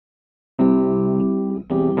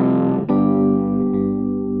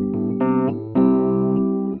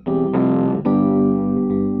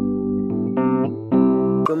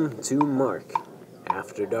to Mark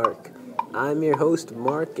After Dark. I'm your host,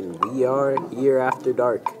 Mark, and we are here after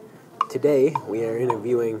dark. Today, we are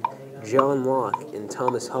interviewing John Locke and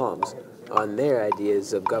Thomas Hobbes on their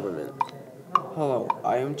ideas of government. Hello,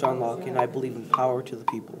 I am John Locke, and I believe in power to the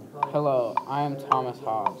people. Hello, I am Thomas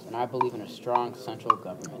Hobbes, and I believe in a strong central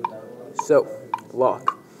government. So,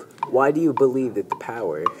 Locke, why do you believe that the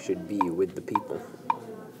power should be with the people?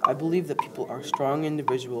 I believe that people are strong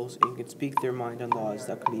individuals and can speak their mind on laws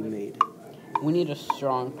that can be made. We need a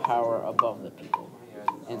strong power above the people,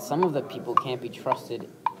 and some of the people can't be trusted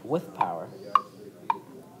with power.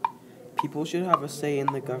 People should have a say in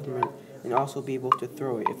the government and also be able to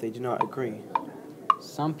throw it if they do not agree.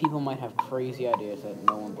 Some people might have crazy ideas that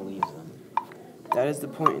no one believes them. That is the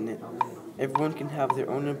point in it. Everyone can have their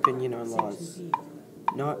own opinion on laws.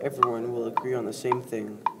 Not everyone will agree on the same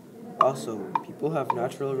thing. Also, people have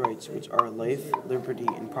natural rights which are life, liberty,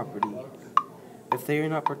 and property. If they are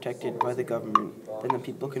not protected by the government, then the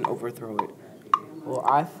people can overthrow it. Well,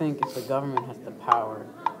 I think if the government has the power,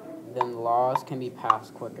 then laws can be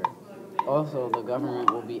passed quicker. Also, the government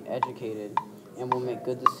will be educated and will make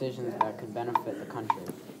good decisions that could benefit the country.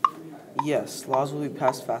 Yes, laws will be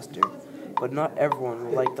passed faster, but not everyone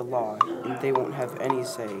will like the law, and they won't have any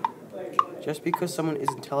say. Just because someone is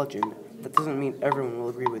intelligent, that doesn't mean everyone will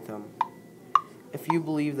agree with them. If you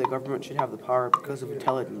believe the government should have the power because of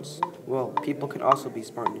intelligence, well, people can also be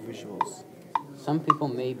smart individuals. Some people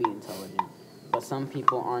may be intelligent, but some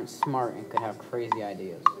people aren't smart and could have crazy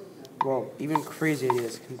ideas. Well, even crazy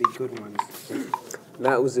ideas can be good ones.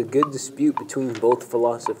 That was a good dispute between both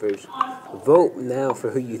philosophers. Vote now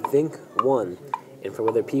for who you think won, and for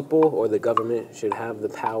whether people or the government should have the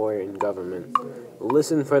power in government.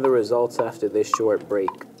 Listen for the results after this short break.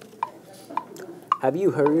 Have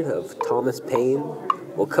you heard of Thomas Paine?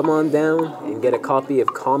 Well, come on down and get a copy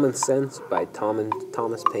of Common Sense by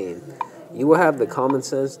Thomas Paine. You will have the common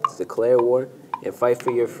sense to declare war and fight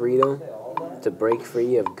for your freedom to break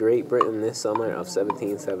free of Great Britain this summer of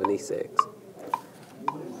 1776.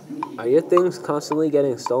 Are your things constantly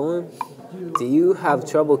getting stolen? Do you have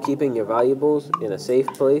trouble keeping your valuables in a safe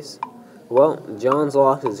place? Well, John's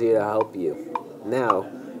Locks is here to help you. Now,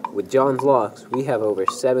 with John's Locks, we have over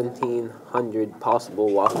 1,700 possible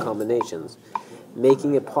lock combinations,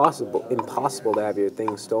 making it impossible to have your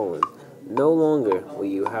things stolen. No longer will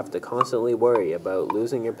you have to constantly worry about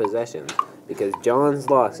losing your possessions, because John's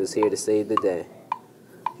Locks is here to save the day.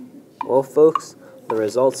 Well, folks, the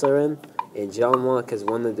results are in, and John Locke has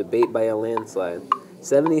won the debate by a landslide.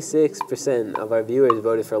 76% of our viewers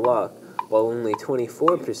voted for Locke, while only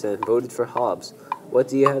 24% voted for Hobbes. What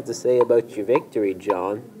do you have to say about your victory,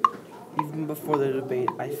 John? Even before the debate,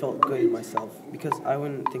 I felt good in myself, because I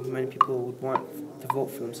wouldn't think many people would want to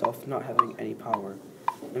vote for themselves not having any power.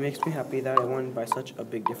 It makes me happy that I won by such a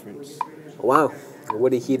big difference. Wow,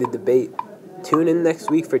 what a heated debate. Tune in next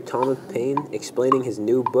week for Thomas Paine explaining his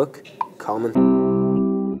new book, Common